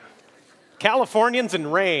Californians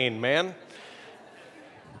and rain, man.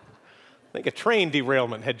 I think a train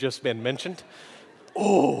derailment had just been mentioned.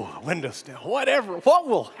 Oh, windows down, whatever. What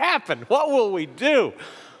will happen? What will we do?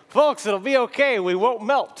 Folks, it'll be okay. We won't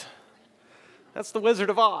melt. That's the Wizard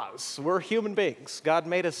of Oz. We're human beings. God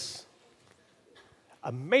made us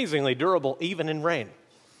amazingly durable, even in rain.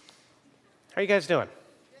 How are you guys doing?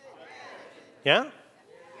 Yeah?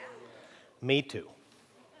 Me too.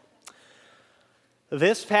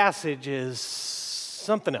 This passage is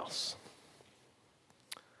something else.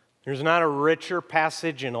 There's not a richer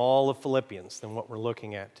passage in all of Philippians than what we're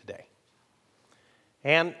looking at today.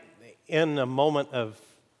 And in a moment of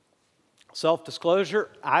self-disclosure,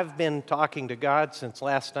 I've been talking to God since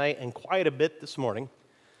last night and quite a bit this morning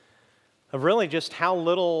of really just how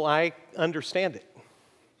little I understand it.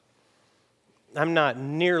 I'm not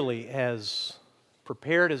nearly as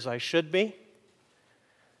prepared as I should be,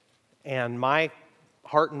 and my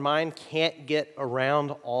heart and mind can't get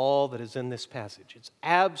around all that is in this passage. It's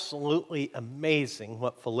absolutely amazing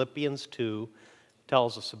what Philippians 2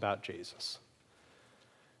 tells us about Jesus.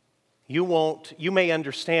 You may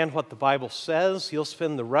understand what the Bible says. You'll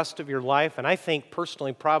spend the rest of your life, and I think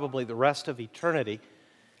personally probably the rest of eternity,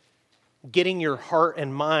 getting your heart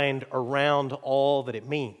and mind around all that it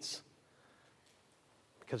means.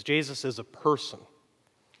 Because Jesus is a person.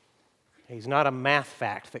 He's not a math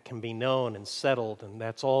fact that can be known and settled, and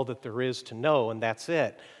that's all that there is to know, and that's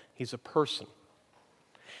it. He's a person.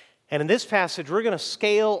 And in this passage, we're going to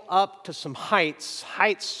scale up to some heights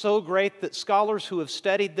so great that scholars who have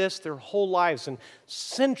studied this their whole lives and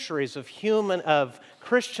centuries of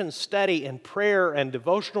Christian study and prayer and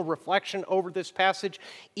devotional reflection over this passage,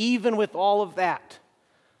 even with all of that,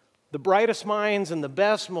 the brightest minds and the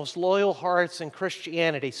best, most loyal hearts in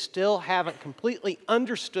Christianity still haven't completely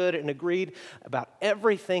understood and agreed about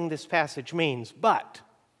everything this passage means. But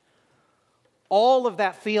all of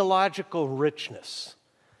that theological richness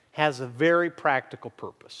has a very practical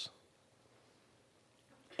purpose.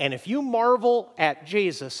 And if you marvel at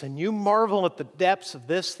Jesus and you marvel at the depths of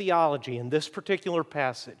this theology in this particular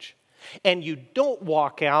passage, and you don't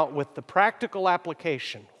walk out with the practical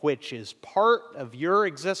application, which is part of your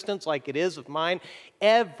existence like it is of mine,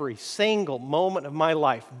 every single moment of my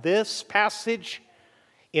life, this passage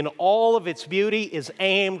in all of its beauty is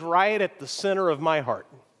aimed right at the center of my heart.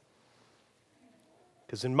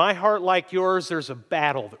 Because in my heart, like yours, there's a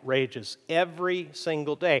battle that rages every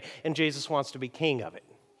single day, and Jesus wants to be king of it.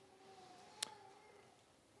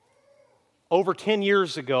 Over 10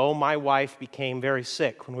 years ago, my wife became very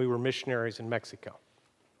sick when we were missionaries in Mexico.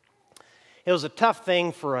 It was a tough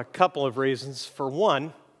thing for a couple of reasons. For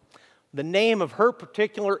one, the name of her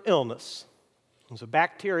particular illness was a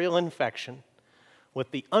bacterial infection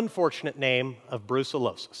with the unfortunate name of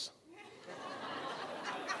brucellosis.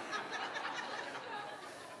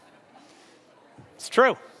 It's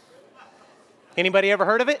true. Anybody ever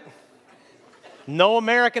heard of it? No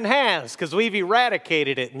American has, because we've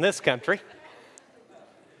eradicated it in this country.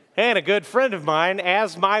 And a good friend of mine,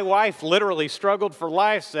 as my wife literally struggled for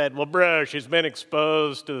life, said, well, bro, she's been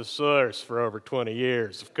exposed to the source for over 20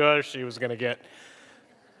 years. Of course she was going to get...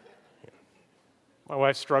 My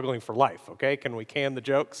wife's struggling for life, okay? Can we can the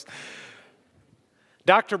jokes?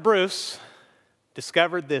 Dr. Bruce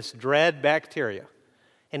discovered this dread bacteria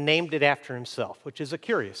and named it after himself, which is a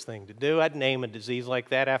curious thing to do. I'd name a disease like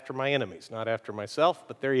that after my enemies, not after myself,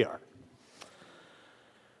 but there you are.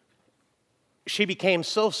 She became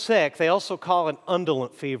so sick, they also call it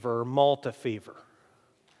undulant fever or Malta fever.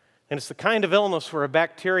 And it's the kind of illness where a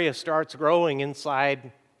bacteria starts growing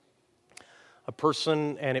inside a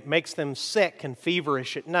person and it makes them sick and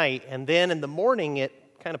feverish at night, and then in the morning it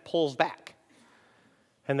kind of pulls back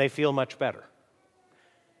and they feel much better.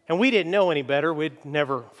 And we didn't know any better. We'd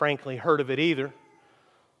never, frankly, heard of it either.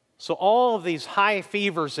 So all of these high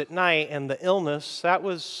fevers at night and the illness, that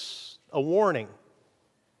was a warning.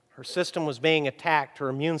 Her system was being attacked. Her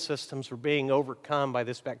immune systems were being overcome by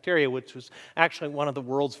this bacteria, which was actually one of the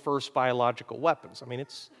world's first biological weapons. I mean,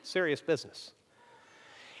 it's serious business.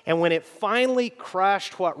 And when it finally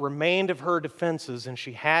crushed what remained of her defenses and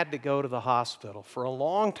she had to go to the hospital, for a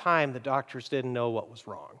long time the doctors didn't know what was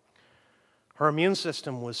wrong. Her immune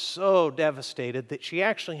system was so devastated that she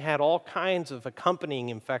actually had all kinds of accompanying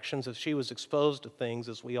infections as she was exposed to things,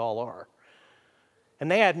 as we all are.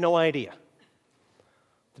 And they had no idea.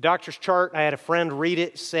 The doctor's chart, I had a friend read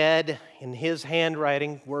it, said in his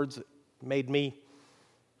handwriting, words that made me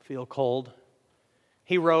feel cold.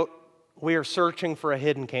 He wrote, "We are searching for a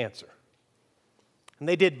hidden cancer." And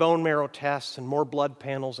they did bone marrow tests and more blood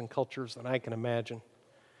panels and cultures than I can imagine.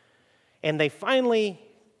 And they finally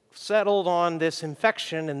settled on this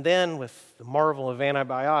infection, and then with the marvel of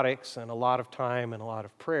antibiotics and a lot of time and a lot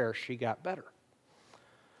of prayer, she got better.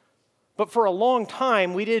 But for a long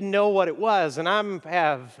time, we didn't know what it was, and I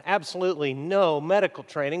have absolutely no medical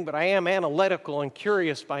training, but I am analytical and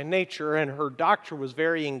curious by nature, and her doctor was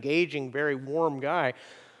very engaging, very warm guy,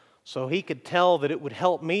 so he could tell that it would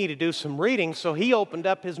help me to do some reading, so he opened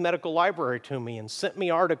up his medical library to me and sent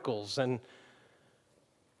me articles, and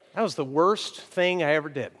that was the worst thing I ever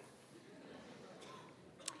did.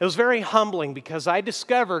 It was very humbling because I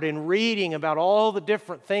discovered in reading about all the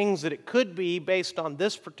different things that it could be based on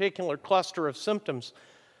this particular cluster of symptoms,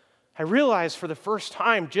 I realized for the first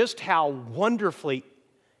time just how wonderfully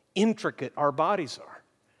intricate our bodies are.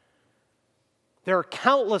 There are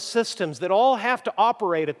countless systems that all have to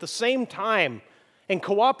operate at the same time and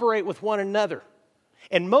cooperate with one another.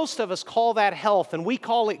 And most of us call that health, and we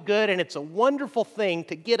call it good, and it's a wonderful thing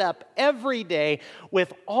to get up every day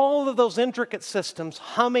with all of those intricate systems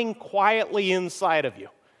humming quietly inside of you.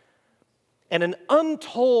 And an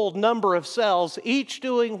untold number of cells, each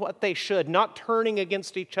doing what they should, not turning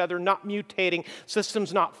against each other, not mutating,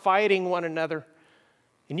 systems not fighting one another.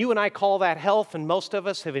 And you and I call that health, and most of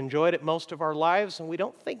us have enjoyed it most of our lives, and we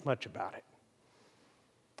don't think much about it.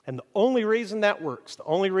 And the only reason that works, the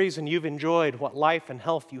only reason you've enjoyed what life and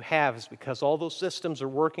health you have is because all those systems are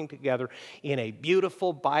working together in a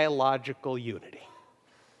beautiful biological unity.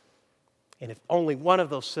 And if only one of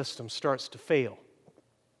those systems starts to fail,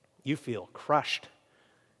 you feel crushed.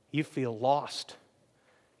 You feel lost.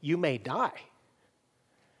 You may die.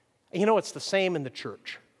 And you know, it's the same in the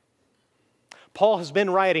church. Paul has been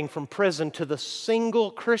writing from prison to the single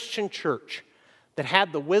Christian church that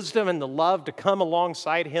had the wisdom and the love to come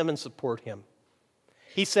alongside him and support him.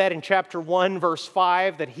 He said in chapter 1, verse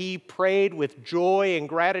 5, that he prayed with joy and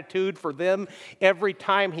gratitude for them every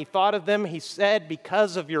time he thought of them. He said,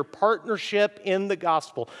 because of your partnership in the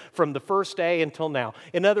gospel from the first day until now.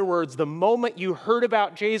 In other words, the moment you heard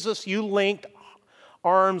about Jesus, you linked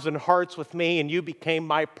arms and hearts with me and you became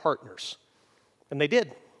my partners. And they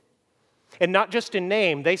did. And not just in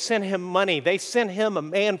name, they sent him money. They sent him a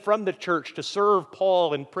man from the church to serve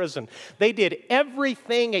Paul in prison. They did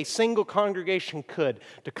everything a single congregation could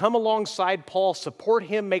to come alongside Paul, support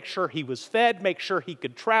him, make sure he was fed, make sure he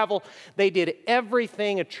could travel. They did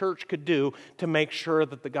everything a church could do to make sure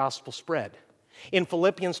that the gospel spread. In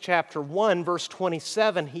Philippians chapter 1, verse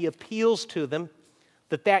 27, he appeals to them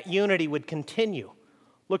that unity would continue.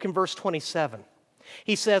 Look in verse 27.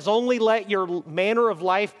 He says, only let your manner of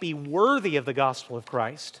life be worthy of the gospel of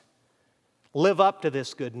Christ. Live up to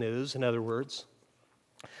this good news, in other words,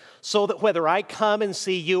 so that whether I come and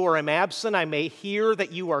see you or am absent, I may hear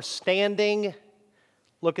that you are standing.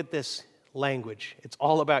 Look at this language. It's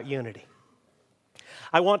all about unity.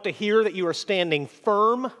 I want to hear that you are standing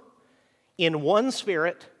firm in one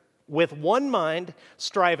spirit, with one mind,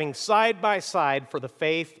 striving side by side for the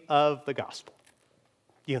faith of the gospel.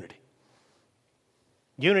 Unity.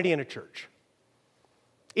 Unity in a church.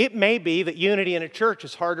 It may be that unity in a church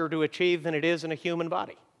is harder to achieve than it is in a human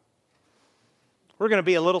body. We're going to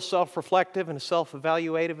be a little self-reflective and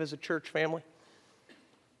self-evaluative as a church family.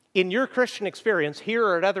 In your Christian experience, here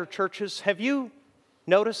or at other churches, have you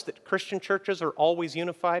noticed that Christian churches are always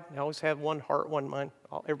unified? They always have one heart, one mind.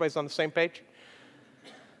 Everybody's on the same page?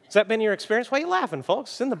 Has that been your experience? Why are you laughing,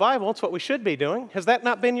 folks? It's in the Bible. It's what we should be doing. Has that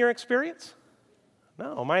not been your experience?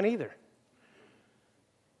 No, mine either.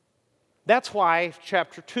 That's why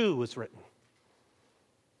chapter 2 was written.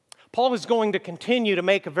 Paul is going to continue to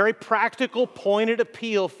make a very practical, pointed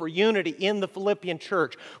appeal for unity in the Philippian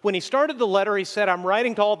church. When he started the letter, he said, I'm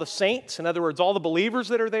writing to all the saints, in other words, all the believers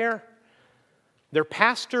that are there, their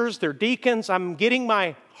pastors, their deacons. I'm getting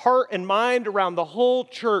my heart and mind around the whole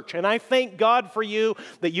church, and I thank God for you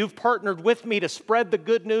that you've partnered with me to spread the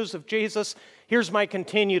good news of Jesus. Here's my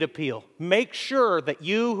continued appeal. Make sure that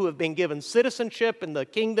you who have been given citizenship in the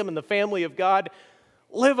kingdom and the family of God,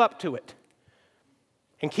 live up to it.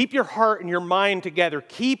 And keep your heart and your mind together.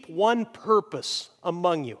 Keep one purpose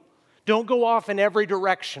among you. Don't go off in every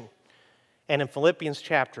direction. And in Philippians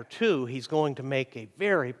chapter 2, he's going to make a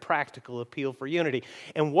very practical appeal for unity.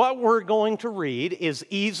 And what we're going to read is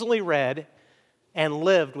easily read and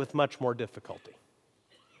lived with much more difficulty.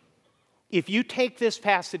 If you take this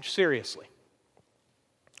passage seriously,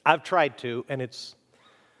 I've tried to, and it's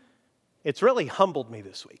really humbled me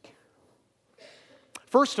this week.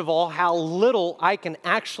 First of all, how little I can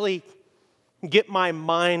actually get my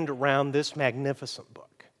mind around this magnificent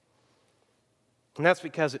book. And that's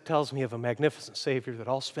because it tells me of a magnificent Savior that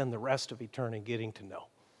I'll spend the rest of eternity getting to know.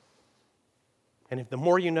 And if the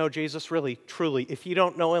more you know Jesus, really, truly, if you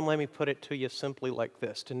don't know him, let me put it to you simply like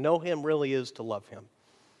this. To know him really is to love him.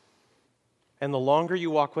 And the longer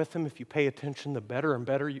you walk with him, if you pay attention, the better and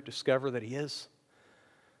better you discover that he is.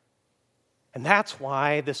 And that's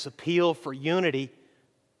why this appeal for unity,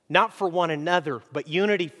 not for one another, but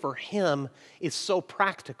unity for him, is so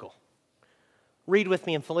practical. Read with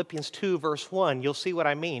me in Philippians 2, verse 1. You'll see what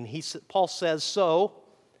I mean. Paul says, so,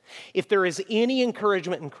 if there is any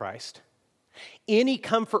encouragement in Christ, any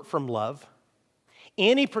comfort from love,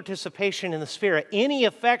 any participation in the Spirit, any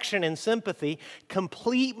affection and sympathy,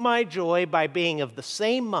 complete my joy by being of the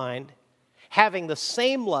same mind, having the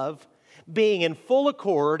same love, being in full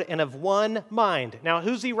accord and of one mind. Now,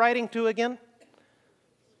 who's he writing to again?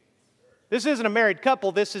 This isn't a married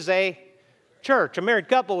couple, this is a church. A married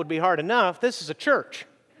couple would be hard enough. This is a church.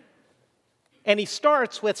 And he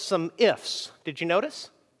starts with some ifs. Did you notice?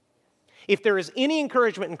 If there is any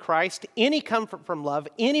encouragement in Christ, any comfort from love,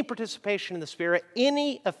 any participation in the Spirit,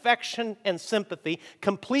 any affection and sympathy,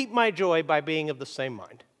 complete my joy by being of the same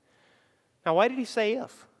mind. Now, why did he say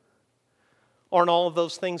if? Aren't all of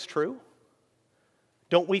those things true?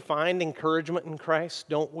 Don't we find encouragement in Christ?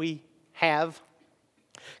 Don't we have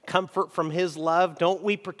comfort from his love? Don't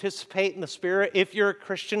we participate in the Spirit? If you're a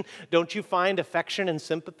Christian, don't you find affection and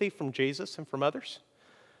sympathy from Jesus and from others?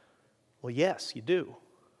 Well, yes, you do.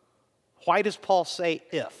 Why does Paul say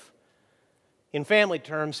if? In family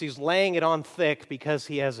terms, he's laying it on thick because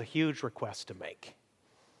he has a huge request to make.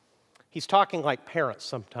 He's talking like parents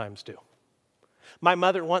sometimes do. My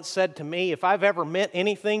mother once said to me, if I've ever meant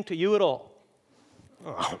anything to you at all,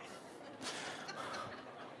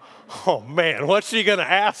 oh man, what's she going to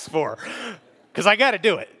ask for? Because I got to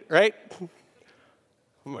do it, right?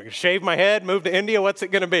 I'm going to shave my head, move to India. What's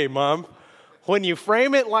it going to be, Mom? When you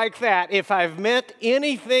frame it like that, if I've meant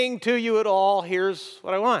anything to you at all, here's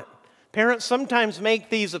what I want. Parents sometimes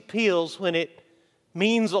make these appeals when it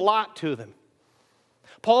means a lot to them.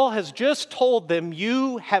 Paul has just told them,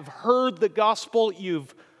 you have heard the gospel,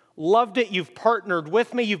 you've loved it, you've partnered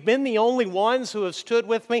with me, you've been the only ones who have stood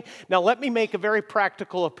with me. Now let me make a very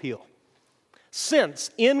practical appeal.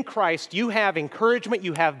 Since in Christ you have encouragement,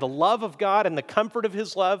 you have the love of God and the comfort of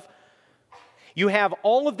his love, you have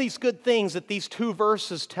all of these good things that these two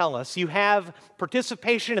verses tell us. You have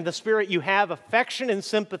participation in the Spirit. You have affection and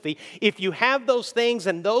sympathy. If you have those things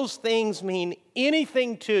and those things mean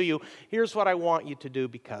anything to you, here's what I want you to do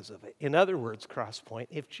because of it. In other words, Crosspoint,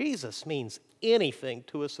 if Jesus means anything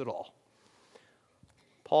to us at all,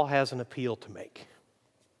 Paul has an appeal to make.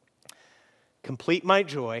 Complete my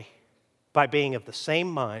joy by being of the same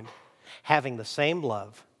mind, having the same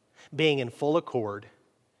love, being in full accord,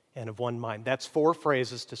 and of one mind. That's 4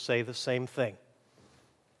 phrases to say the same thing.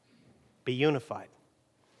 Be unified.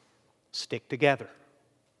 Stick together.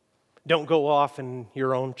 Don't go off in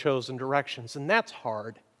your own chosen directions. And that's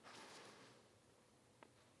hard.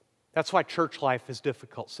 That's why church life is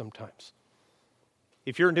difficult sometimes.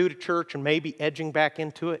 If you're new to church and maybe edging back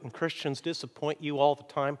into it and Christians disappoint you all the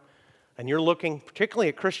time, and you're looking particularly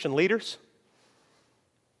at Christian leaders,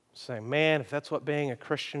 saying, man, if that's what being a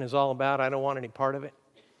Christian is all about, I don't want any part of it.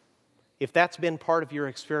 If that's been part of your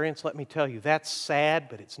experience, let me tell you, that's sad,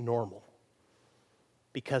 but it's normal.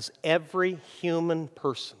 Because every human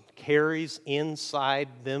person carries inside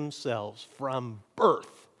themselves from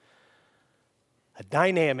birth a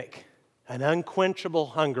dynamic, an unquenchable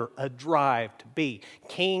hunger, a drive to be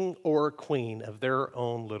king or queen of their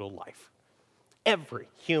own little life. Every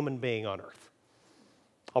human being on earth.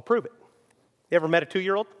 I'll prove it. You ever met a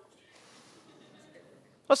 2-year-old?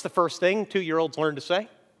 What's the first thing 2-year-olds learn to say?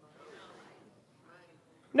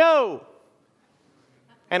 No.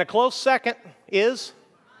 And a close second is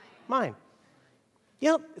mine.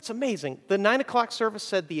 You know, it's amazing. The 9 o'clock service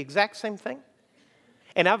said the exact same thing.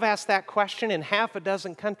 And I've asked that question in half a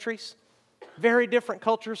dozen countries, very different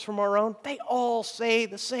cultures from our own. They all say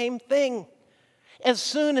the same thing. As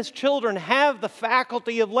soon as children have the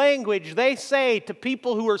faculty of language, they say to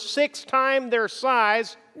people who are 6 times their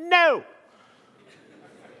size, no.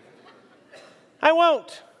 I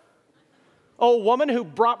won't. Oh, woman who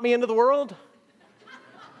brought me into the world,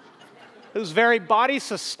 whose very body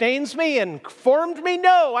sustains me and formed me,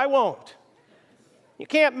 no, I won't. You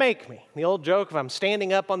can't make me. The old joke of I'm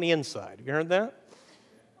standing up on the inside. Have you heard that?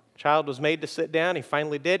 Child was made to sit down. He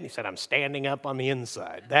finally did. And he said, I'm standing up on the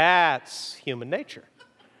inside. That's human nature.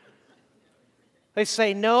 They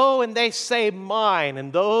say no and they say mine.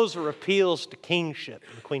 And those are appeals to kingship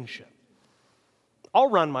and queenship.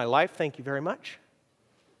 I'll run my life, thank you very much.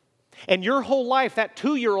 And your whole life, that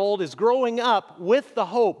 2-year-old is growing up with the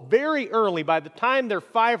hope very early, by the time they're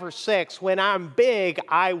 5 or 6, when I'm big,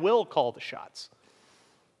 I will call the shots.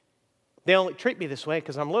 They only treat me this way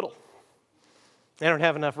because I'm little. I don't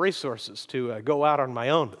have enough resources to go out on my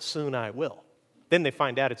own, but soon I will. Then they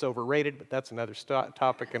find out it's overrated, but that's another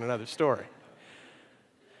topic and another story.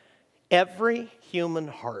 Every human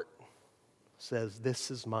heart says,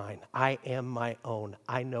 this is mine. I am my own.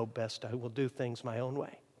 I know best. I will do things my own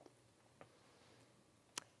way.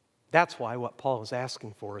 That's why what Paul is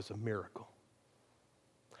asking for is a miracle.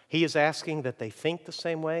 He is asking that they think the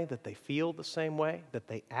same way, that they feel the same way, that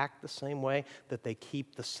they act the same way, that they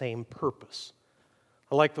keep the same purpose.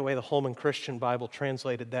 I like the way the Holman Christian Bible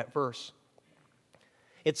translated that verse.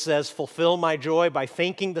 It says, fulfill my joy by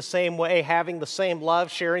thinking the same way, having the same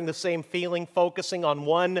love, sharing the same feeling, focusing on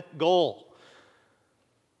one goal.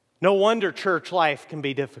 No wonder church life can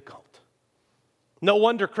be difficult. No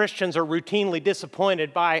wonder Christians are routinely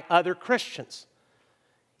disappointed by other Christians.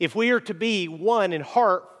 If we are to be one in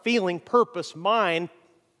heart, feeling, purpose, mind,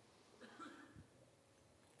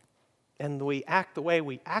 and we act the way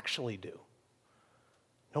we actually do,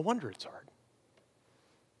 no wonder it's hard.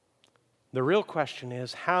 The real question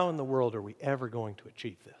is, how in the world are we ever going to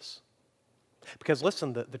achieve this? Because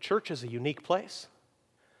listen, the church is a unique place.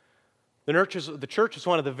 The church is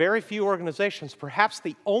one of the very few organizations, perhaps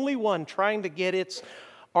the only one, trying to get its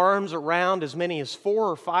arms around as many as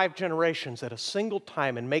 4 or 5 generations at a single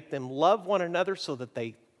time and make them love one another so that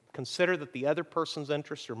they consider that the other person's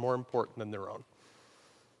interests are more important than their own.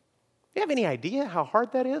 Do you have any idea how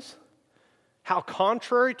hard that is? How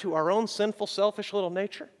contrary to our own sinful, selfish little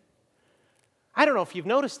nature? I don't know if you've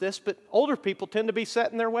noticed this, but older people tend to be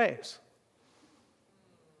set in their ways.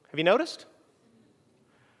 Have you noticed?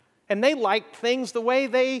 And they like things the way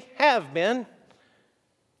they have been.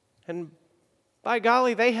 And by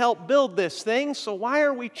golly, they helped build this thing, so why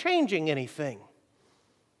are we changing anything?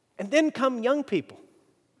 And then come young people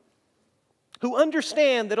who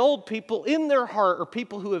understand that old people in their heart are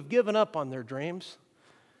people who have given up on their dreams.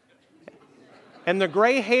 And the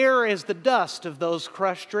gray hair is the dust of those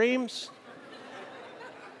crushed dreams.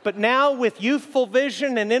 But now with youthful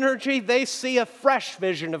vision and energy, they see a fresh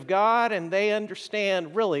vision of God and they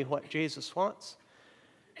understand really what Jesus wants.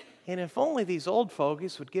 And if only these old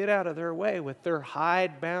fogies would get out of their way with their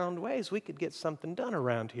hidebound ways, we could get something done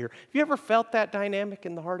around here. Have you ever felt that dynamic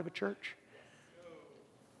in the heart of a church?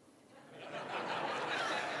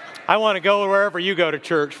 I want to go wherever you go to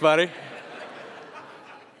church, buddy.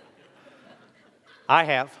 I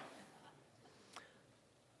have.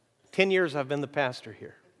 10 years I've been the pastor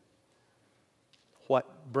here.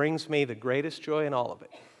 What brings me the greatest joy in all of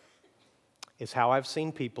it is how I've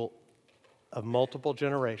seen people of multiple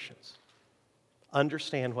generations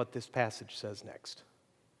understand what this passage says next.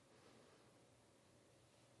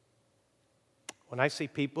 When I see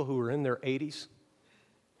people who are in their 80s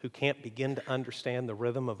who can't begin to understand the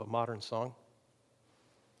rhythm of a modern song,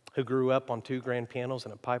 who grew up on 2 grand pianos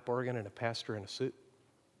and a pipe organ and a pastor in a suit,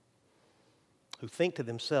 who think to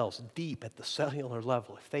themselves deep at the cellular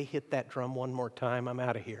level, if they hit that drum one more time, I'm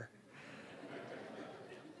out of here.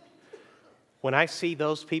 When I see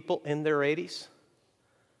those people in their 80s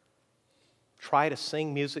try to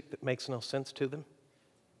sing music that makes no sense to them,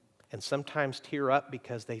 and sometimes tear up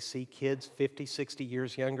because they see kids 50, 60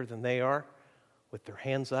 years younger than they are with their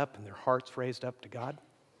hands up and their hearts raised up to God,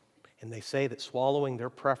 and they say that swallowing their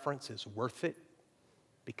preference is worth it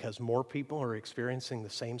because more people are experiencing the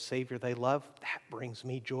same Savior they love, that brings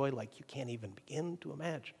me joy like you can't even begin to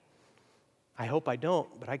imagine. I hope I don't,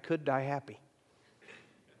 but I could die happy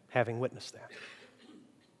having witnessed that.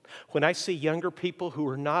 When I see younger people who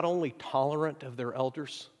are not only tolerant of their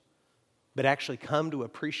elders, but actually come to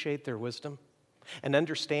appreciate their wisdom and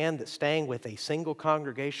understand that staying with a single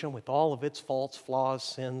congregation with all of its faults, flaws,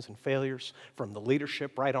 sins, and failures, from the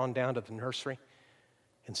leadership right on down to the nursery,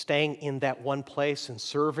 and staying in that one place and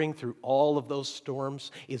serving through all of those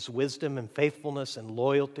storms is wisdom and faithfulness and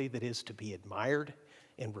loyalty that is to be admired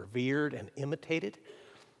and revered and imitated.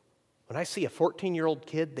 When I see a 14-year-old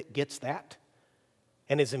kid that gets that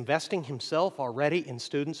and is investing himself already in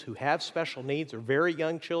students who have special needs or very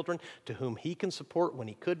young children to whom he can support when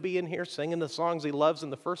he could be in here singing the songs he loves in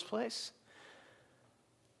the first place,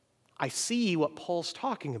 I see what Paul's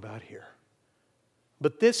talking about here.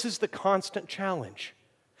 But this is the constant challenge.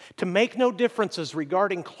 To make no differences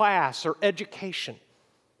regarding class or education,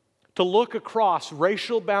 to look across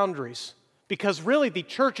racial boundaries, because really the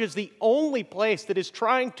church is the only place that is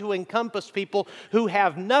trying to encompass people who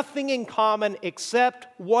have nothing in common except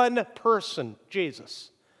one person, Jesus.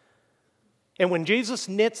 And when Jesus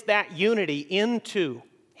knits that unity into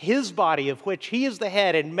His body of which He is the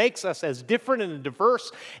head, and makes us as different and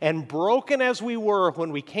diverse and broken as we were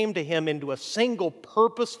when we came to Him into a single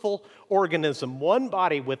purposeful organism, one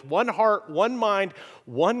body with one heart, one mind,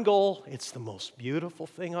 one goal. It's the most beautiful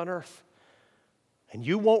thing on earth. And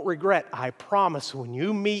you won't regret, I promise, when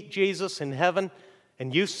you meet Jesus in heaven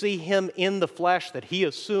and you see Him in the flesh that He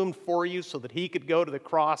assumed for you so that He could go to the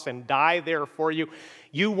cross and die there for you,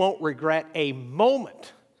 you won't regret a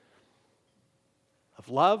moment of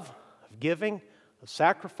love, of giving, of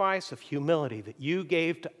sacrifice, of humility that you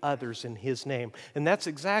gave to others in His name. And that's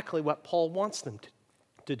exactly what Paul wants them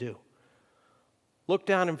to do. Look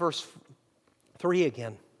down in verse 3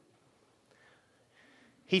 again.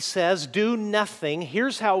 He says, do nothing.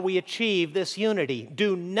 Here's how we achieve this unity.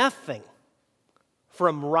 Do nothing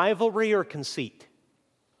from rivalry or conceit.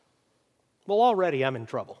 Well, already I'm in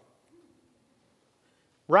trouble.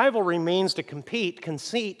 Rivalry means to compete.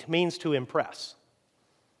 Conceit means to impress.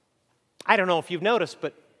 I don't know if you've noticed,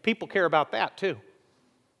 but people care about that too.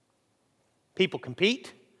 People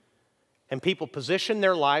compete, and people position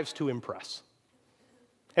their lives to impress.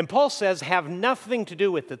 And Paul says, have nothing to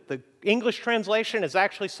do with it. The English translation has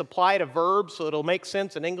actually supplied a verb, so it'll make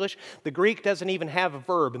sense in English. The Greek doesn't even have a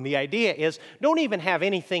verb, and the idea is, don't even have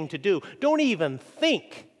anything to do. Don't even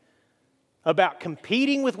think about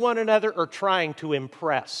competing with one another or trying to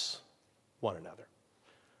impress one another.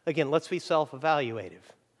 Again, let's be self-evaluative.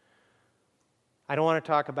 I don't want to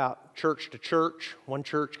talk about church to church, one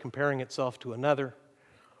church comparing itself to another,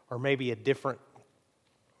 or maybe a different,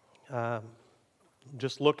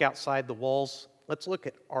 just look outside the walls. Let's look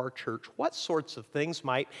at our church. What sorts of things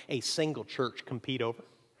might a single church compete over?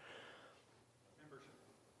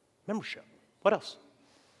 Membership. What else?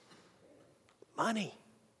 Money.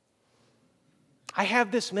 I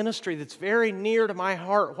have this ministry that's very near to my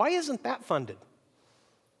heart. Why isn't that funded?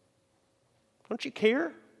 Don't you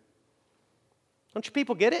care? Don't you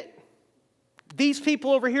people get it? These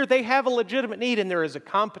people over here, they have a legitimate need, and there is a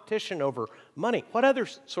competition over money. What other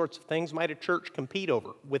sorts of things might a church compete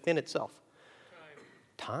over within itself?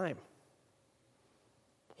 Time.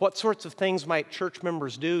 What sorts of things might church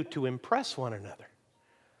members do to impress one another?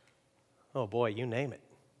 Oh boy, you name it.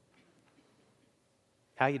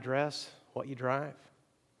 How you dress, what you drive,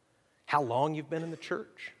 how long you've been in the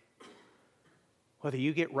church, whether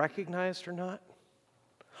you get recognized or not.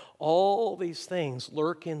 All these things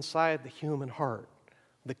lurk inside the human heart.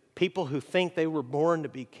 The people who think they were born to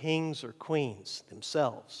be kings or queens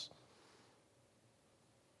themselves,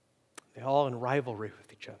 they're all in rivalry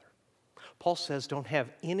with each other. Paul says, don't have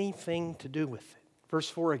anything to do with it. Verse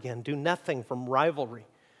 4 again, do nothing from rivalry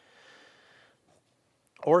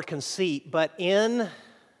or conceit, but in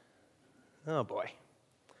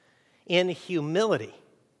humility,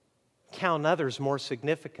 count others more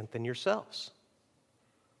significant than yourselves.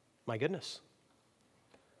 My goodness.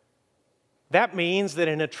 That means that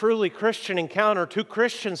in a truly Christian encounter, two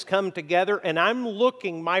Christians come together, and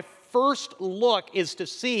my first look is to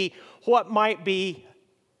see what might be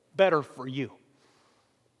better for you.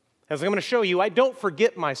 As I'm going to show you, I don't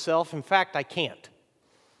forget myself. In fact, I can't.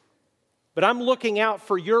 But I'm looking out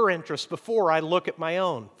for your interests before I look at my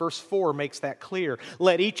own. Verse 4 makes that clear.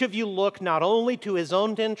 Let each of you look not only to his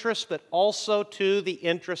own interests, but also to the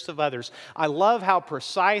interests of others. I love how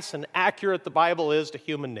precise and accurate the Bible is to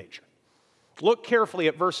human nature. Look carefully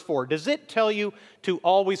at verse 4. Does it tell you to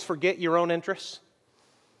always forget your own interests?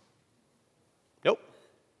 Nope.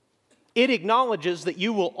 It acknowledges that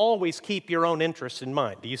you will always keep your own interests in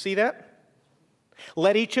mind. Do you see that?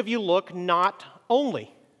 Let each of you look not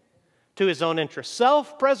only to his own interests.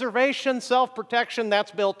 Self-preservation, self-protection,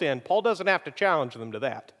 that's built in. Paul doesn't have to challenge them to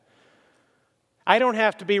that. I don't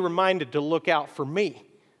have to be reminded to look out for me.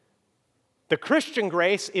 The Christian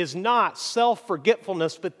grace is not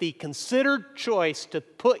self-forgetfulness, but the considered choice to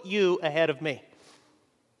put you ahead of me.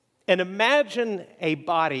 And imagine a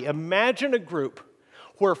body, imagine a group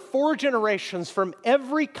where 4 generations from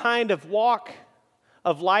every kind of walk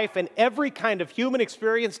of life and every kind of human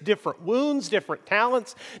experience, different wounds, different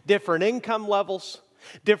talents, different income levels,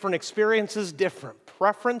 different experiences, different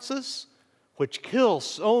preferences, which kills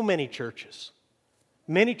so many churches.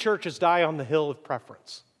 Many churches die on the hill of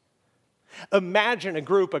preference. Imagine a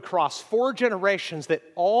group across 4 generations that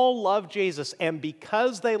all love Jesus, and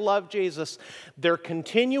because they love Jesus, their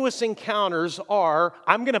continuous encounters are,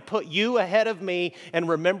 I'm going to put you ahead of me, and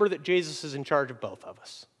remember that Jesus is in charge of both of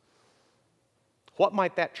us. What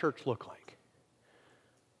might that church look like?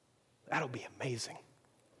 That'll be amazing.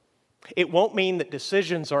 It won't mean that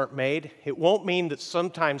decisions aren't made. It won't mean that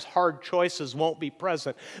sometimes hard choices won't be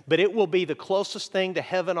present, but it will be the closest thing to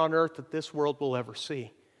heaven on earth that this world will ever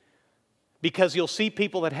see. because you'll see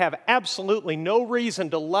people that have absolutely no reason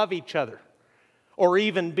to love each other or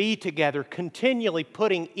even be together, continually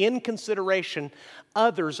putting in consideration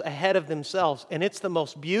others ahead of themselves. And it's the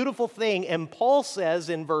most beautiful thing. And Paul says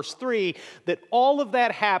in verse 3 that all of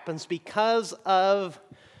that happens because of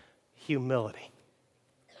humility.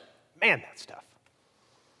 Man, that's tough.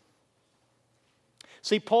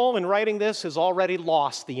 See, Paul, in writing this, has already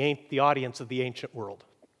lost the audience of the ancient world.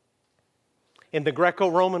 In the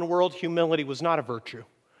Greco-Roman world, humility was not a virtue.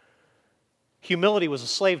 Humility was a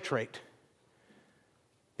slave trait.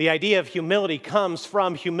 The idea of humility comes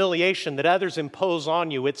from humiliation that others impose on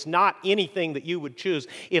you. It's not anything that you would choose.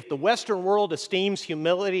 If the Western world esteems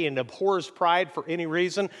humility and abhors pride for any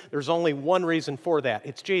reason, there's only one reason for that.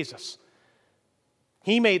 It's Jesus.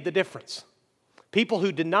 He made the difference. People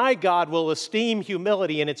who deny God will esteem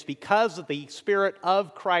humility, and it's because of the Spirit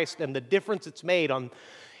of Christ and the difference it's made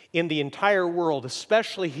in the entire world,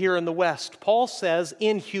 especially here in the West. Paul says,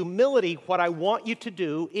 in humility, what I want you to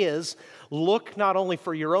do is look not only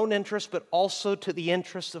for your own interest, but also to the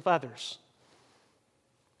interests of others.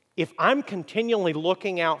 If I'm continually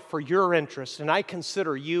looking out for your interests, and I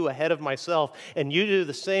consider you ahead of myself, and you do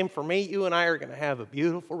the same for me, you and I are going to have a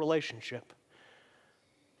beautiful relationship.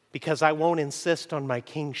 Because I won't insist on my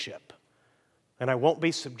kingship, and I won't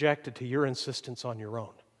be subjected to your insistence on your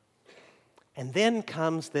own. And then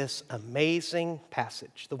comes this amazing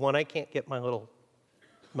passage, the one I can't get my little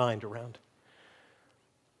mind around.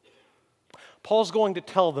 Paul's going to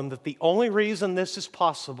tell them that the only reason this is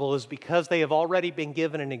possible is because they have already been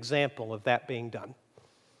given an example of that being done.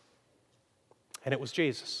 And it was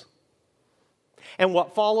Jesus. And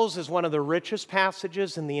what follows is one of the richest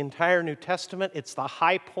passages in the entire New Testament. It's the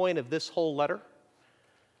high point of this whole letter.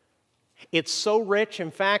 It's so rich,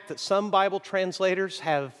 in fact, that some Bible translators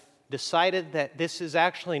have decided that this is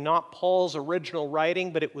actually not Paul's original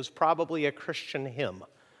writing, but it was probably a Christian hymn.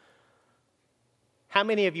 How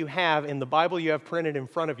many of you have, in the Bible you have printed in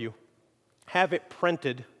front of you, have it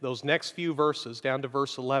printed, those next few verses down to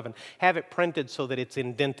verse 11, have it printed so that it's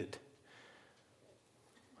indented?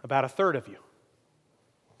 About a third of you.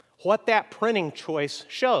 What that printing choice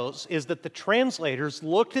shows is that the translators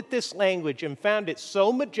looked at this language and found it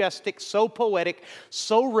so majestic, so poetic,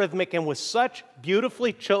 so rhythmic, and with such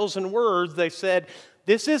beautifully chosen words, they said,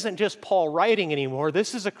 this isn't just Paul writing anymore,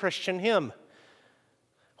 this is a Christian hymn.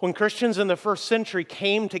 When Christians in the first century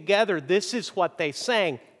came together, this is what they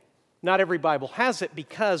sang. Not every Bible has it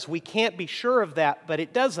because we can't be sure of that, but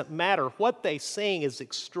it doesn't matter. What they sing is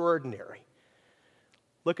extraordinary.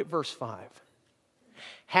 Look at verse 5.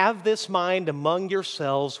 Have this mind among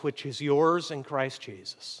yourselves, which is yours in Christ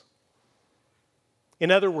Jesus. In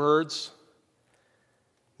other words,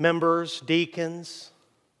 members, deacons,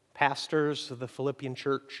 pastors of the Philippian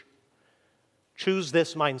church, choose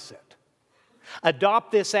this mindset.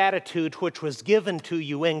 Adopt this attitude which was given to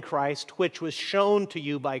you in Christ, which was shown to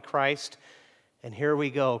you by Christ. And here we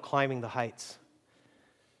go, climbing the heights.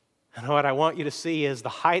 And what I want you to see is the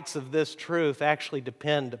heights of this truth actually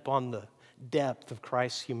depend upon the depth of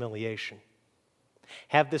Christ's humiliation.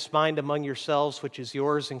 Have this mind among yourselves, which is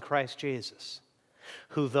yours in Christ Jesus,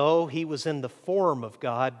 who, though he was in the form of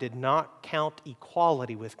God, did not count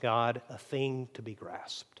equality with God a thing to be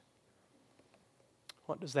grasped.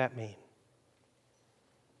 What does that mean?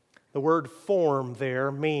 The word form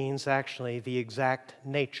there means actually the exact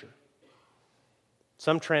nature.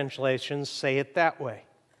 Some translations say it that way.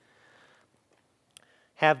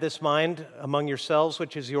 Have this mind among yourselves,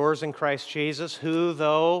 which is yours in Christ Jesus, who,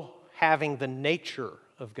 though having the nature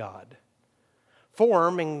of God.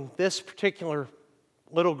 Form, in this particular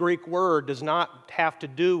little Greek word, does not have to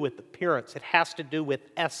do with appearance. It has to do with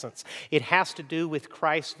essence. It has to do with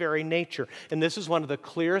Christ's very nature. And this is one of the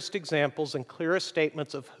clearest examples and clearest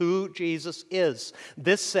statements of who Jesus is.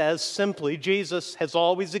 This says simply, Jesus has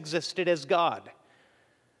always existed as God.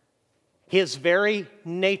 His very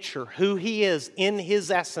nature, who he is in his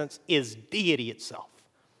essence, is deity itself.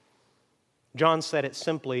 John said it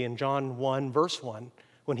simply in John 1, verse 1,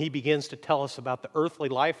 when he begins to tell us about the earthly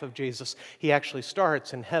life of Jesus. He actually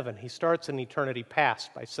starts in heaven. He starts in eternity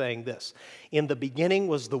past by saying this: in the beginning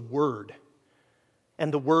was the Word,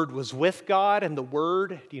 and the Word was with God, and the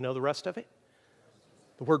Word, do you know the rest of it?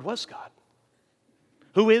 The Word was God.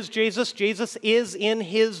 Who is Jesus? Jesus is in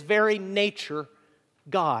his very nature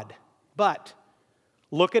God. But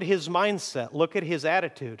look at his mindset, look at his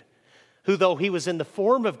attitude. Who, though he was in the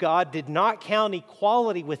form of God, did not count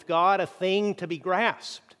equality with God a thing to be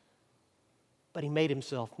grasped, but he made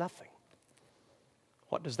himself nothing.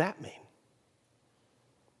 What does that mean?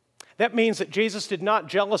 That means that Jesus did not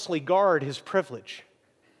jealously guard his privilege.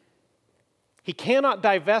 He cannot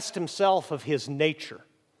divest himself of his nature.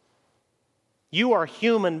 You are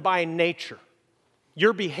human by nature.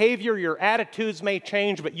 Your behavior, your attitudes may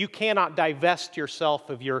change, but you cannot divest yourself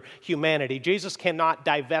of your humanity. Jesus cannot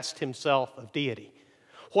divest himself of deity.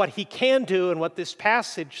 What he can do, and what this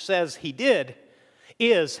passage says he did,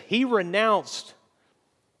 is he renounced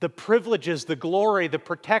the privileges, the glory, the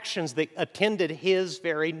protections that attended his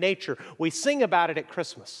very nature. We sing about it at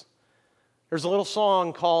Christmas. There's a little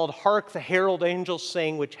song called "Hark the Herald Angels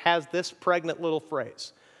Sing," which has this pregnant little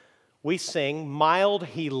phrase. We sing, "Mild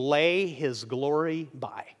he lay his glory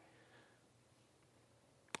by."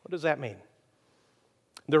 What does that mean?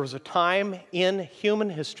 There was a time in human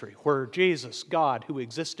history where Jesus, God, who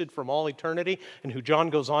existed from all eternity, and who John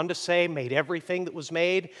goes on to say made everything that was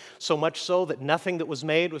made, so much so that nothing that was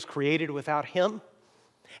made was created without him.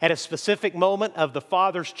 At a specific moment of the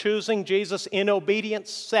Father's choosing, Jesus, in obedience,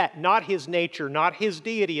 set not his nature, not his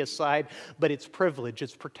deity aside, but its privilege,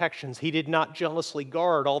 its protections. He did not jealously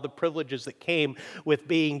guard all the privileges that came with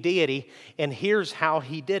being deity, and here's how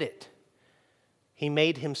he did it. He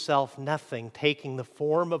made himself nothing, taking the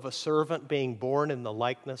form of a servant, being born in the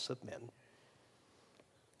likeness of men.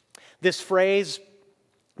 This phrase,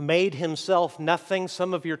 made himself nothing,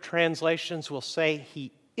 some of your translations will say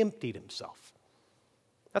he emptied himself.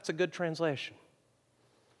 That's a good translation.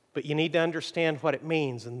 But you need to understand what it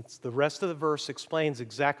means, and the rest of the verse explains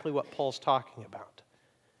exactly what Paul's talking about.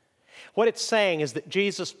 What it's saying is that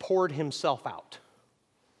Jesus poured himself out.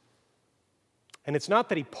 And it's not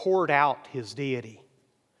that he poured out his deity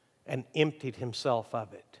and emptied himself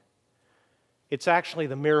of it. It's actually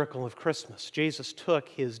the miracle of Christmas. Jesus took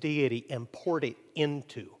his deity and poured it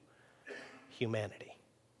into humanity.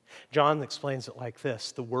 John explains it like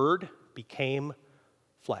this: the Word became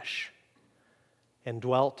flesh and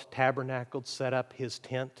dwelt, tabernacled, set up his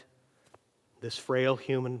tent, this frail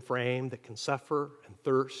human frame that can suffer and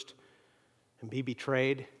thirst and be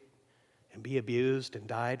betrayed and be abused and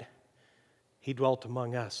died. He dwelt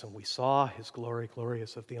among us, and we saw his glory,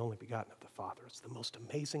 glorious of the only begotten of the Father. It's the most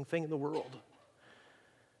amazing thing in the world.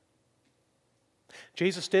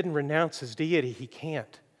 Jesus didn't renounce his deity. He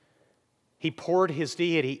can't. He poured his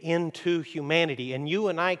deity into humanity, and you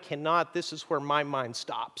and I cannot. This is where my mind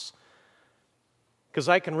stops. Because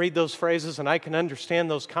I can read those phrases and I can understand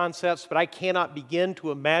those concepts, but I cannot begin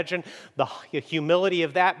to imagine the humility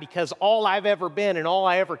of that, because all I've ever been and all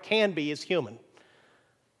I ever can be is human.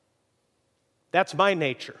 That's my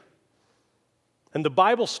nature. And the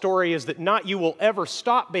Bible story is that not you will ever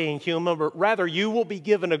stop being human, but rather you will be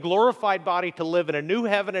given a glorified body to live in a new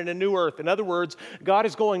heaven and a new earth. In other words, God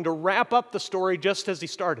is going to wrap up the story just as he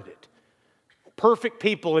started it. Perfect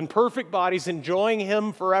people in perfect bodies enjoying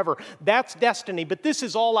him forever. That's destiny, but this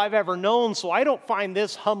is all I've ever known, so I don't find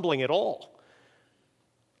this humbling at all.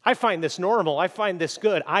 I find this normal. I find this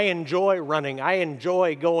good. I enjoy running. I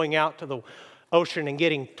enjoy going out to the ocean and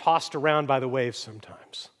getting tossed around by the waves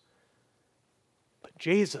sometimes.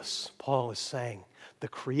 Jesus, Paul is saying, the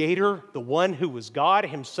Creator, the one who was God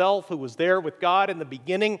himself, who was there with God in the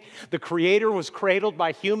beginning, the Creator was cradled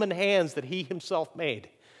by human hands that he himself made.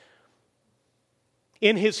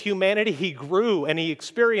 In his humanity, he grew and he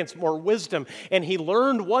experienced more wisdom, and he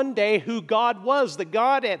learned one day who God was, the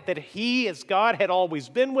God that he, as God, had always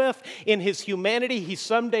been with. In his humanity, he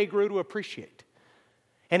someday grew to appreciate.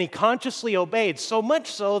 And he consciously obeyed, so much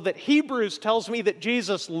so that Hebrews tells me that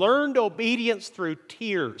Jesus learned obedience through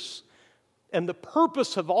tears. And the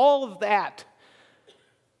purpose of all of that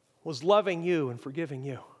was loving you and forgiving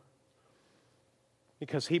you.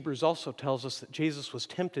 Because Hebrews also tells us that Jesus was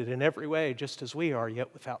tempted in every way, just as we are,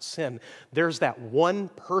 yet without sin. There's that one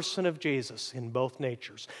person of Jesus in both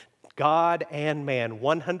natures, God and man,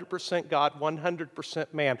 100% God,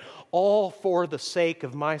 100% man, all for the sake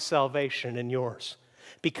of my salvation and yours.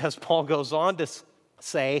 Because Paul goes on to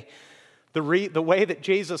say, the way that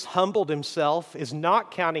Jesus humbled himself is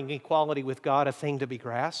not counting equality with God a thing to be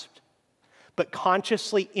grasped, but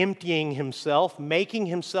consciously emptying himself, making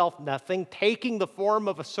himself nothing, taking the form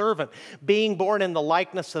of a servant, being born in the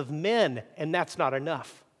likeness of men, and that's not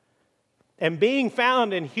enough. And being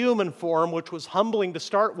found in human form, which was humbling to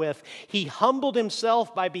start with, he humbled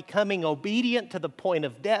himself by becoming obedient to the point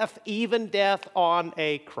of death, even death on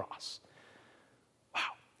a cross.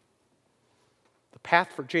 The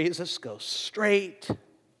path for Jesus goes straight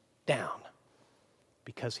down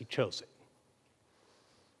because he chose it.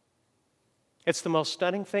 It's the most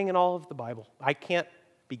stunning thing in all of the Bible. I can't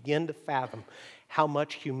begin to fathom how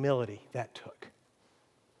much humility that took.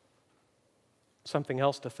 Something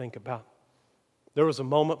else to think about. There was a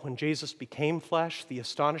moment when Jesus became flesh. The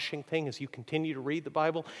astonishing thing is you continue to read the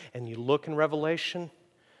Bible and you look in Revelation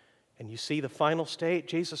And you see the final state,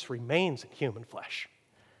 Jesus remains in human flesh.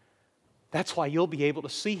 That's why you'll be able to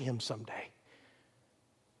see him someday.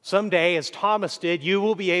 Someday, as Thomas did, you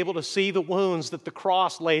will be able to see the wounds that the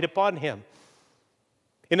cross laid upon him.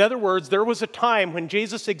 In other words, there was a time when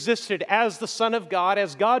Jesus existed as the Son of God,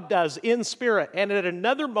 as God does in spirit. And at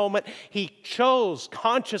another moment, he chose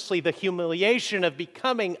consciously the humiliation of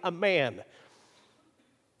becoming a man.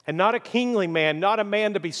 And not a kingly man, not a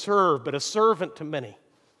man to be served, but a servant to many.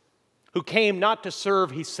 Who came not to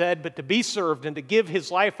serve, he said, but to be served and to give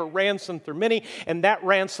his life a ransom through many. And that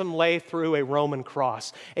ransom lay through a Roman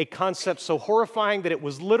cross. A concept so horrifying that it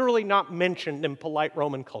was literally not mentioned in polite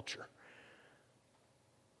Roman culture.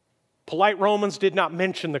 Polite Romans did not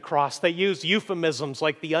mention the cross. They used euphemisms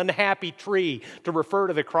like the unhappy tree to refer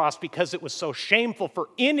to the cross because it was so shameful for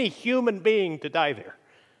any human being to die there.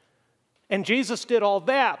 And Jesus did all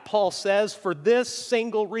that, Paul says, for this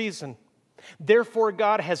single reason. Therefore,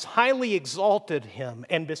 God has highly exalted him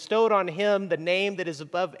and bestowed on him the name that is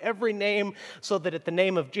above every name, so that at the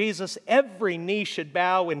name of Jesus, every knee should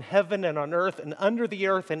bow in heaven and on earth and under the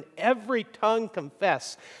earth, and every tongue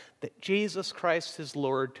confess that Jesus Christ is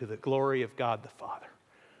Lord, to the glory of God the Father.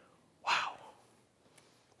 Wow.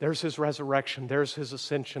 There's his resurrection, there's his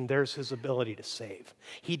ascension, there's his ability to save.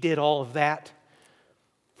 He did all of that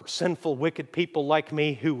for sinful, wicked people like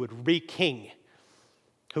me who would be king,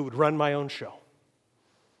 who would run my own show.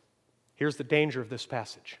 Here's the danger of this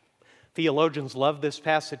passage. Theologians love this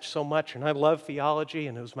passage so much, and I love theology,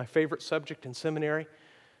 and it was my favorite subject in seminary.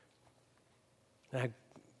 And I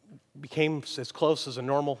became as close as a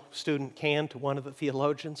normal student can to one of the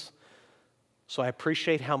theologians. So I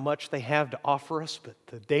appreciate how much they have to offer us, but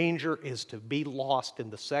the danger is to be lost in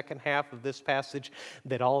the second half of this passage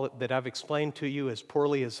that I've explained to you as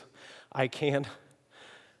poorly as I can,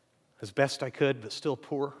 as best I could, but still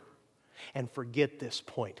poor, and forget this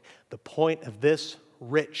point. The point of this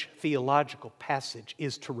rich theological passage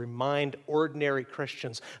is to remind ordinary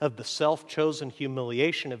Christians of the self-chosen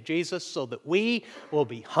humiliation of Jesus so that we will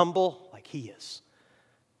be humble like he is.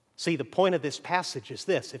 See, the point of this passage is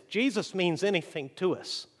this: if Jesus means anything to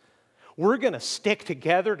us, we're going to stick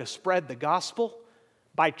together to spread the gospel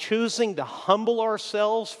by choosing to humble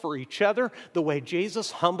ourselves for each other the way Jesus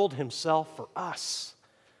humbled himself for us.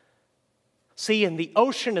 See, in the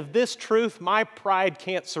ocean of this truth, my pride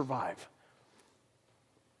can't survive.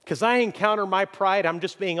 Because I encounter my pride, I'm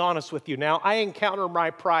just being honest with you now, I encounter my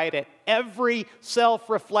pride at every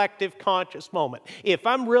self-reflective, conscious moment. If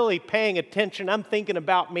I'm really paying attention, I'm thinking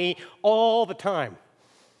about me all the time.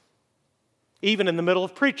 Even in the middle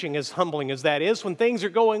of preaching, as humbling as that is, when things are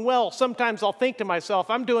going well, sometimes I'll think to myself,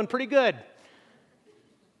 I'm doing pretty good.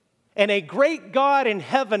 And a great God in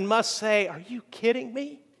heaven must say, are you kidding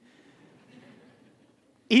me?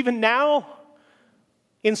 Even now,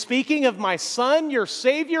 in speaking of my Son, your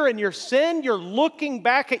Savior, and your sin, you're looking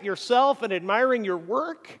back at yourself and admiring your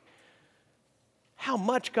work? How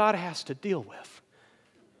much God has to deal with.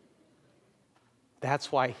 That's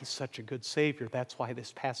why he's such a good Savior. That's why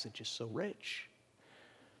this passage is so rich.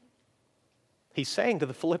 He's saying to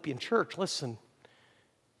the Philippian church, listen,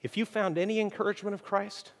 if you found any encouragement of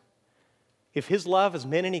Christ, if his love has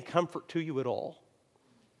meant any comfort to you at all,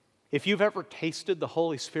 if you've ever tasted the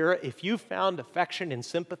Holy Spirit, if you've found affection and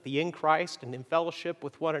sympathy in Christ and in fellowship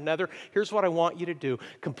with one another, here's what I want you to do.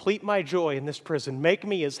 Complete my joy in this prison. Make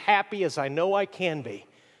me as happy as I know I can be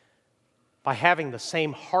by having the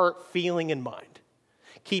same heart, feeling, and mind.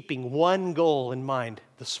 Keeping one goal in mind,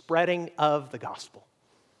 the spreading of the gospel.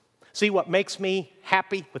 See, what makes me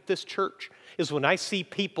happy with this church is when I see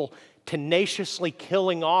people tenaciously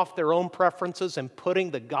killing off their own preferences and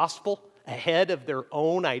putting the gospel ahead of their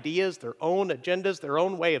own ideas, their own agendas, their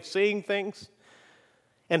own way of seeing things,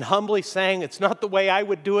 and humbly saying, it's not the way I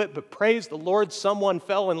would do it, but praise the Lord, someone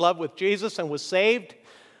fell in love with Jesus and was saved.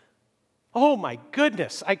 Oh my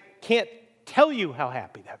goodness, I can't tell you how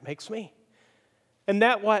happy that makes me. And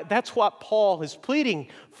that's what Paul is pleading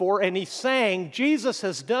for, and he's saying, Jesus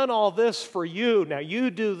has done all this for you, now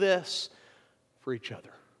you do this for each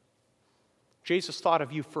other. Jesus thought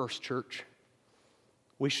of you first, church.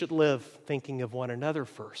 We should live thinking of one another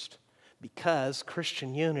first, because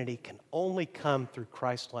Christian unity can only come through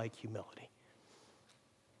Christ-like humility.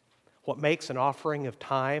 What makes an offering of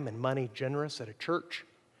time and money generous at a church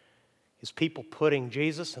is people putting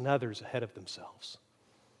Jesus and others ahead of themselves.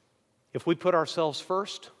 If we put ourselves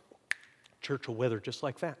first, church will wither just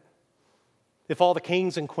like that. If all the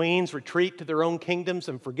kings and queens retreat to their own kingdoms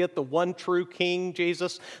and forget the one true King,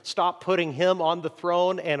 Jesus, stop putting him on the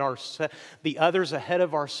throne and the others ahead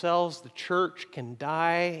of ourselves, the church can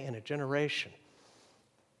die in a generation.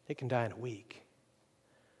 It can die in a week.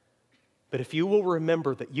 But if you will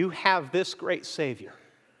remember that you have this great Savior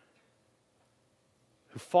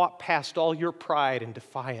who fought past all your pride and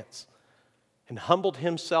defiance and humbled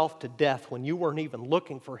himself to death when you weren't even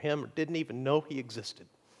looking for him or didn't even know he existed,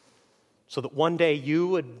 so that one day you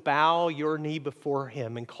would bow your knee before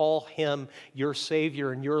him and call him your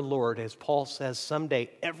Savior and your Lord, as Paul says, someday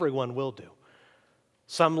everyone will do.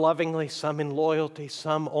 Some lovingly, some in loyalty,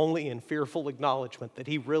 some only in fearful acknowledgement that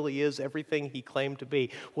he really is everything he claimed to be.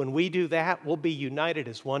 When we do that, we'll be united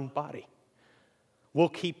as one body. We'll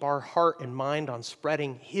keep our heart and mind on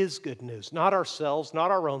spreading his good news, not ourselves,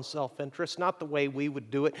 not our own self-interest, not the way we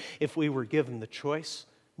would do it if we were given the choice.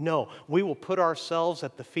 No, we will put ourselves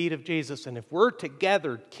at the feet of Jesus, and if we're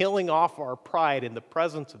together killing off our pride in the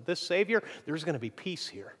presence of this Savior, there's going to be peace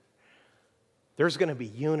here. There's going to be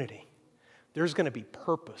unity. There's going to be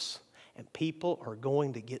purpose, and people are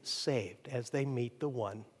going to get saved as they meet the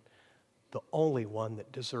one, the only one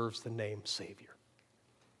that deserves the name Savior.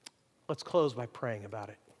 Let's close by praying about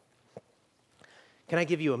it. Can I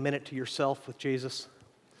give you a minute to yourself with Jesus?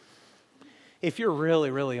 If you're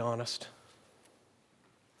really, really honest,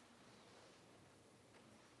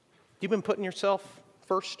 you've been putting yourself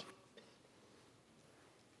first?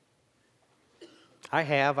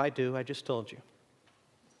 I do, I just told you.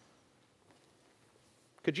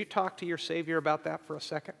 Could you talk to your Savior about that for a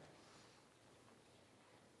second?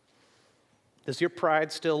 Does your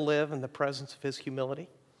pride still live in the presence of his humility?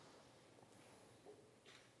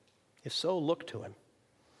 If so, look to him.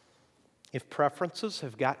 If preferences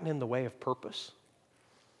have gotten in the way of purpose,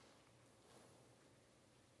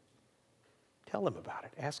 tell him about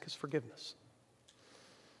it. Ask his forgiveness.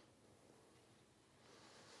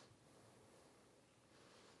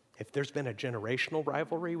 If there's been a generational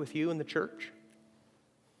rivalry with you in the church,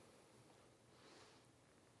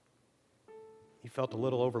 you felt a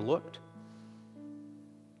little overlooked,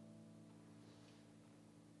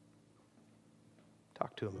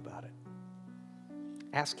 talk to him about it.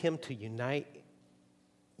 Ask him to unite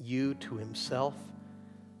you to himself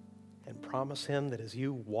and promise him that as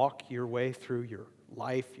you walk your way through your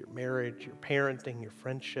life, your marriage, your parenting, your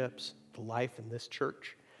friendships, the life in this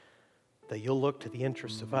church, that you'll look to the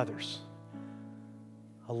interests of others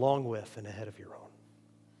along with and ahead of your own.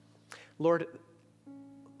 Lord,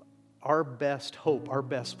 our best hope, our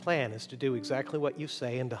best plan is to do exactly what you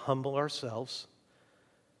say and to humble ourselves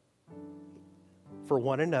for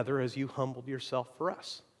one another as you humbled yourself for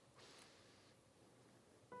us.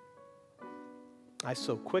 I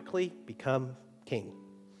so quickly become king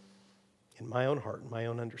in my own heart and my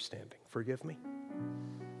own understanding. Forgive me.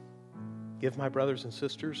 Give my brothers and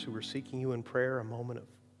sisters who are seeking you in prayer a moment of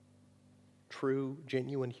true,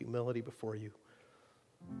 genuine humility before you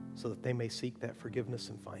so that they may seek that forgiveness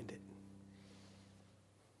and find it.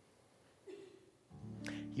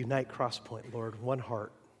 Unite Crosspoint, Lord, one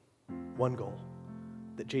heart, one goal,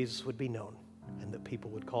 that Jesus would be known and that people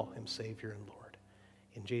would call him Savior and Lord.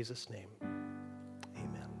 In Jesus' name.